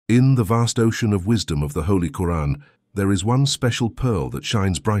In the vast ocean of wisdom of the Holy Quran, there is one special pearl that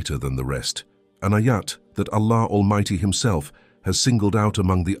shines brighter than the rest, an ayat that Allah Almighty Himself has singled out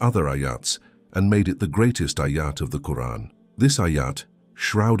among the other ayats and made it the greatest ayat of the Quran. This ayat,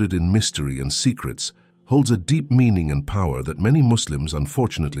 shrouded in mystery and secrets, holds a deep meaning and power that many Muslims,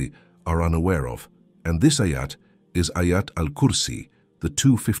 unfortunately, are unaware of. And this ayat is Ayat Al-Kursi, the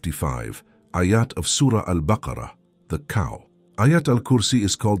 255 ayat of Surah al-Baqarah, the cow. Ayat Al-Kursi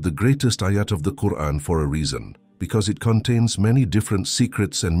is called the greatest ayat of the Quran for a reason, because it contains many different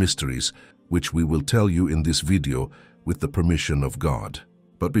secrets and mysteries, which we will tell you in this video with the permission of God.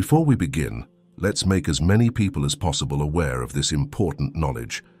 But before we begin, let's make as many people as possible aware of this important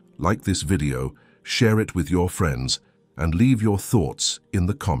knowledge. Like this video, share it with your friends, and leave your thoughts in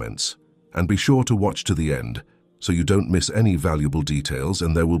the comments. And be sure to watch to the end, so you don't miss any valuable details,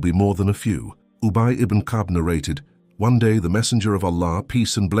 and there will be more than a few. Ubay ibn Ka'b narrated, "One day the Messenger of Allah,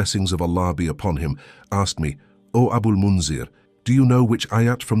 peace and blessings of Allah be upon him, asked me, 'O Abul Munzir, do you know which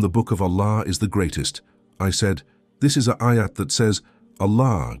ayat from the book of Allah is the greatest?' I said, 'This is an ayat that says,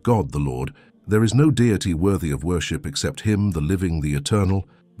 Allah, God the Lord, there is no deity worthy of worship except Him, the living, the eternal.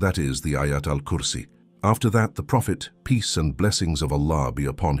 That is the Ayat Al-Kursi.' After that, the Prophet, peace and blessings of Allah be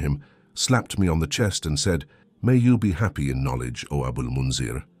upon him, slapped me on the chest and said, 'May you be happy in knowledge, O Abul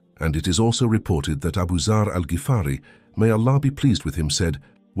Munzir.' And it is also reported that Abu Zar al-Ghifari, may Allah be pleased with him, said,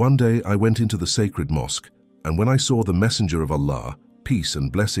 'One day I went into the sacred mosque, and when I saw the Messenger of Allah, peace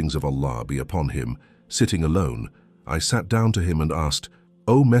and blessings of Allah be upon him, sitting alone, I sat down to him and asked,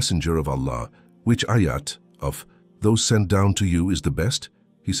 O Messenger of Allah, which ayat of those sent down to you is the best?'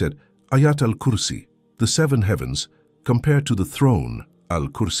 He said, 'Ayat Al-Kursi.' The seven heavens, compared to the throne,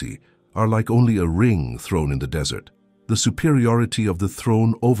 Al-Kursi, are like only a ring thrown in the desert. The superiority of the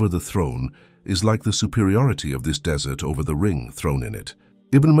throne over the throne is like the superiority of this desert over the ring thrown in it."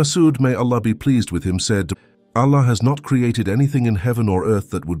 Ibn Masud, may Allah be pleased with him, said, "Allah has not created anything in heaven or earth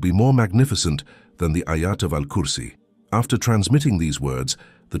that would be more magnificent than the ayat of Al-Kursi." After transmitting these words,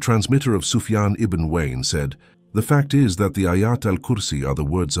 the transmitter of Sufyan ibn Wayne said, "The fact is that the ayat Al-Kursi are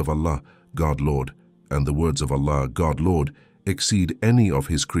the words of Allah, God Lord, and the words of Allah, God Lord, exceed any of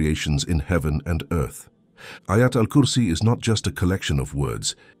His creations in heaven and earth." Ayat Al-Kursi is not just a collection of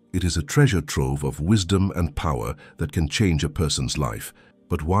words, it is a treasure trove of wisdom and power that can change a person's life.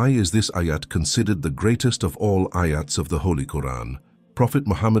 But why is this ayat considered the greatest of all ayats of the Holy Quran? Prophet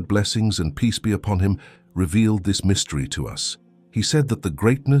Muhammad, blessings and peace be upon him, revealed this mystery to us. He said that the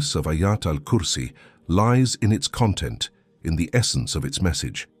greatness of Ayat Al-Kursi lies in its content, in the essence of its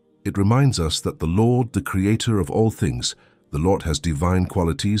message. It reminds us that the Lord, the Creator of all things, the Lord has divine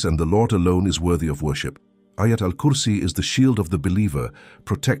qualities and the Lord alone is worthy of worship. Ayat Al-Kursi is the shield of the believer,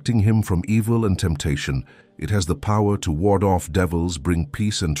 protecting him from evil and temptation. It has the power to ward off devils, bring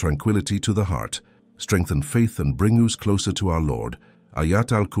peace and tranquility to the heart, strengthen faith and bring us closer to our Lord.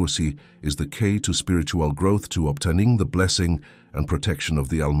 Ayat Al-Kursi is the key to spiritual growth, to obtaining the blessing and protection of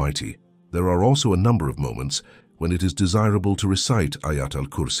the Almighty. There are also a number of moments when it is desirable to recite Ayat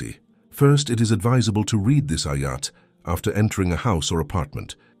Al-Kursi. First, it is advisable to read this ayat after entering a house or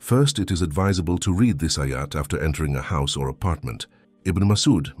apartment. Ibn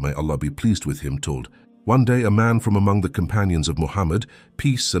Masud, may Allah be pleased with him, told, "One day a man from among the companions of Muhammad,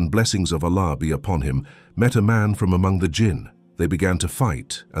 peace and blessings of Allah be upon him, met a man from among the jinn. They began to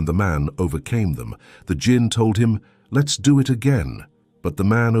fight, and the man overcame them. The jinn told him, 'Let's do it again.' But the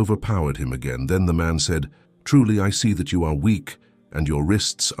man overpowered him again. Then the man said, 'Truly I see that you are weak, and your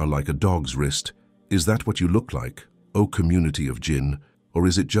wrists are like a dog's wrist. Is that what you look like, O community of jinn, or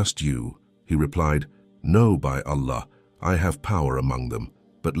is it just you?' He replied, 'No, by Allah, I have power among them.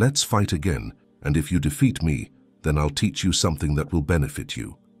 But let's fight again, and if you defeat me, then I'll teach you something that will benefit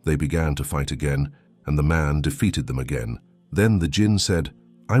you.' They began to fight again, and the man defeated them again. Then the jinn said,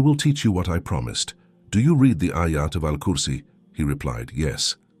 'I will teach you what I promised. Do you read the ayat of Al-Kursi?' He replied,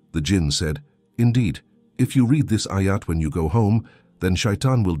 'Yes.' The jinn said, 'Indeed, if you read this ayat when you go home, then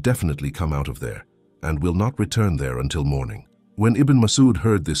shaitan will definitely come out of there, and will not return there until morning.' When Ibn Masud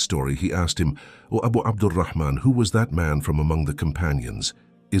heard this story, he asked him, 'O Abu Abdurrahman, who was that man from among the companions?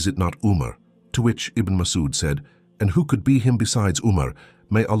 Is it not Umar?' To which Ibn Masud said, 'And who could be him besides Umar?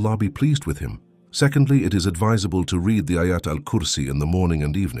 May Allah be pleased with him.' Secondly, it is advisable to read the Ayat Al-Kursi in the morning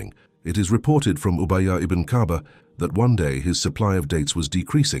and evening. It is reported from Ubayy ibn Ka'b that one day his supply of dates was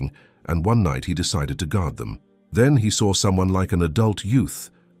decreasing, and one night he decided to guard them. Then he saw someone like an adult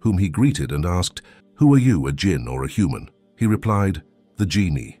youth, whom he greeted and asked, 'Who are you, a jinn or a human?' He replied, 'The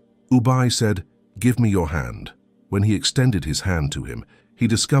genie.' Ubayy said, 'Give me your hand.' When he extended his hand to him, he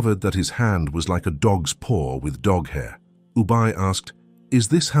discovered that his hand was like a dog's paw with dog hair. Ubayy asked, "Is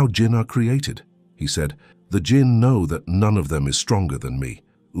this how jinn are created?" He said, "The jinn know that none of them is stronger than me."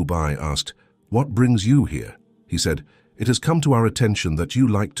 Ubay asked, "What brings you here?" He said, "It has come to our attention that you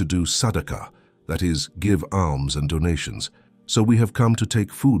like to do sadaqah, that is, give alms and donations. So we have come to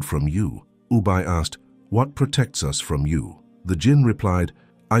take food from you." Ubay asked, "What protects us from you?" The jinn replied,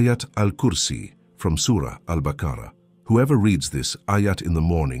 "Ayat Al-Kursi from Surah al-Baqarah. Whoever reads this ayat in the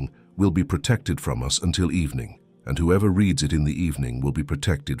morning will be protected from us until evening, and whoever reads it in the evening will be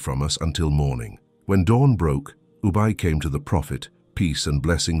protected from us until morning." When dawn broke, Ubay came to the Prophet, peace and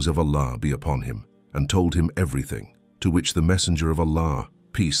blessings of Allah be upon him, and told him everything, to which the Messenger of Allah,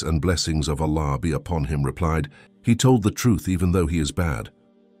 peace and blessings of Allah be upon him, replied, "He told the truth even though he is bad."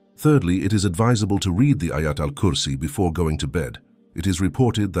 Thirdly, it is advisable to read the Ayat Al-Kursi before going to bed. It is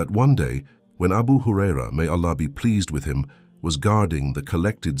reported that one day, when Abu Huraira, may Allah be pleased with him, was guarding the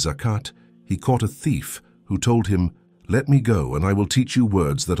collected zakat, he caught a thief who told him, "Let me go and I will teach you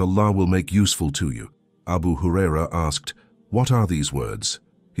words that Allah will make useful to you." Abu Huraira asked, "What are these words?"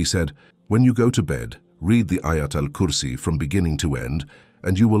 He said, "When you go to bed, read the Ayat Al-Kursi from beginning to end,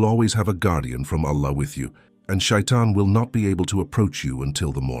 and you will always have a guardian from Allah with you, and shaitan will not be able to approach you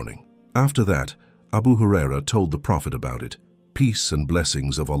until the morning." After that, Abu Huraira told the Prophet about it, peace and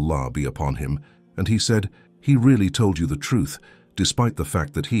blessings of Allah be upon him, and he said, "He really told you the truth, despite the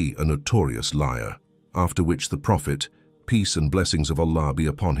fact that he a notorious liar." After which the Prophet, peace and blessings of Allah be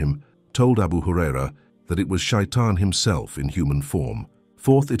upon him, told Abu Huraira that it was shaitan himself in human form.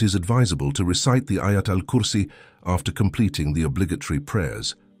 Fourth, it is advisable to recite the Ayat Al-Kursi after completing the obligatory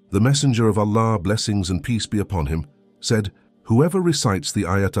prayers. The Messenger of Allah, blessings and peace be upon him, said, "Whoever recites the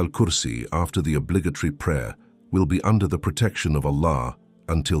Ayat Al-Kursi after the obligatory prayer will be under the protection of Allah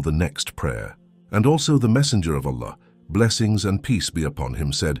until the next prayer." And also the Messenger of Allah, blessings and peace be upon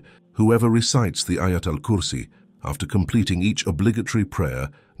him, said, "Whoever recites the Ayat Al-Kursi after completing each obligatory prayer,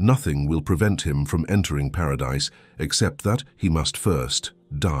 nothing will prevent him from entering paradise except that he must first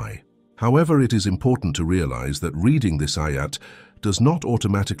die." However, it is important to realize that reading this ayat does not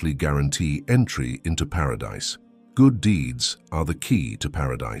automatically guarantee entry into paradise. Good deeds are the key to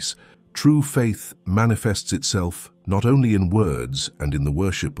paradise. True faith manifests itself not only in words and in the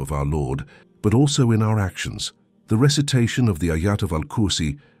worship of our Lord, but also in our actions. The recitation of the Ayat of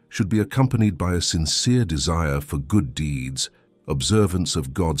Al-Kursi should be accompanied by a sincere desire for good deeds, observance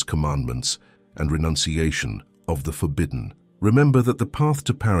of God's commandments, and renunciation of the forbidden. Remember that the path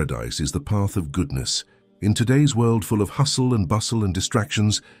to paradise is the path of goodness. In today's world full of hustle and bustle and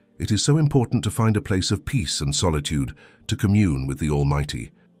distractions, it is so important to find a place of peace and solitude to commune with the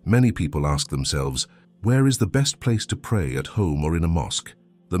Almighty. Many people ask themselves, where is the best place to pray, at home or in a mosque?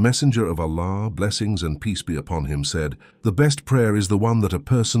 The Messenger of Allah, blessings and peace be upon him, said, "The best prayer is the one that a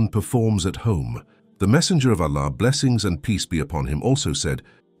person performs at home." The Messenger of Allah, blessings and peace be upon him, also said,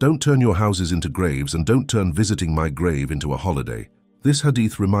 "Don't turn your houses into graves, and don't turn visiting my grave into a holiday." This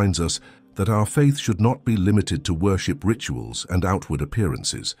hadith reminds us that our faith should not be limited to worship rituals and outward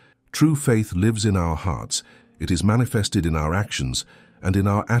appearances. True faith lives in our hearts. It is manifested in our actions and in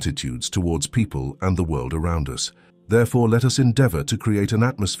our attitudes towards people and the world around us. Therefore, let us endeavor to create an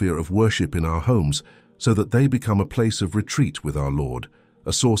atmosphere of worship in our homes so that they become a place of retreat with our Lord,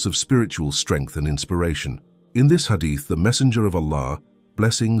 a source of spiritual strength and inspiration. In this hadith, the Messenger of Allah,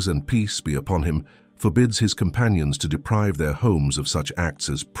 blessings and peace be upon him, forbids his companions to deprive their homes of such acts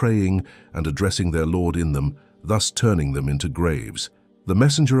as praying and addressing their Lord in them, thus turning them into graves. The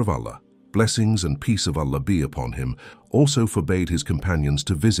Messenger of Allah, blessings and peace of Allah be upon him, also forbade his companions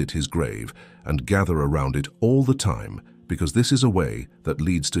to visit his grave and gather around it all the time, because this is a way that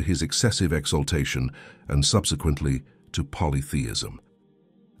leads to his excessive exaltation and subsequently to polytheism.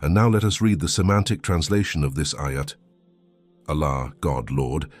 And now let us read the semantic translation of this ayat. Allah, God,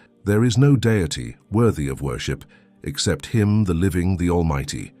 Lord, there is no deity worthy of worship except him, the living, the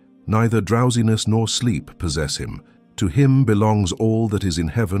Almighty. Neither drowsiness nor sleep possess him. To him belongs all that is in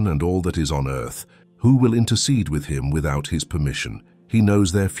heaven and all that is on earth. Who will intercede with him without his permission? He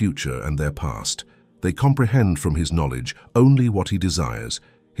knows their future and their past. They comprehend from his knowledge only what he desires.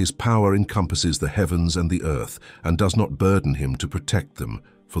 His power encompasses the heavens and the earth and does not burden him to protect them,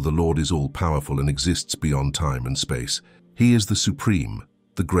 for the Lord is all-powerful and exists beyond time and space. He is the Supreme,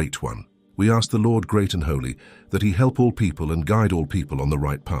 the Great One. We ask the Lord great and holy that he help all people and guide all people on the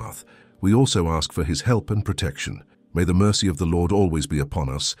right path. We also ask for his help and protection. May the mercy of the Lord always be upon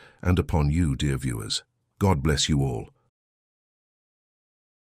us and upon you, dear viewers. God bless you all.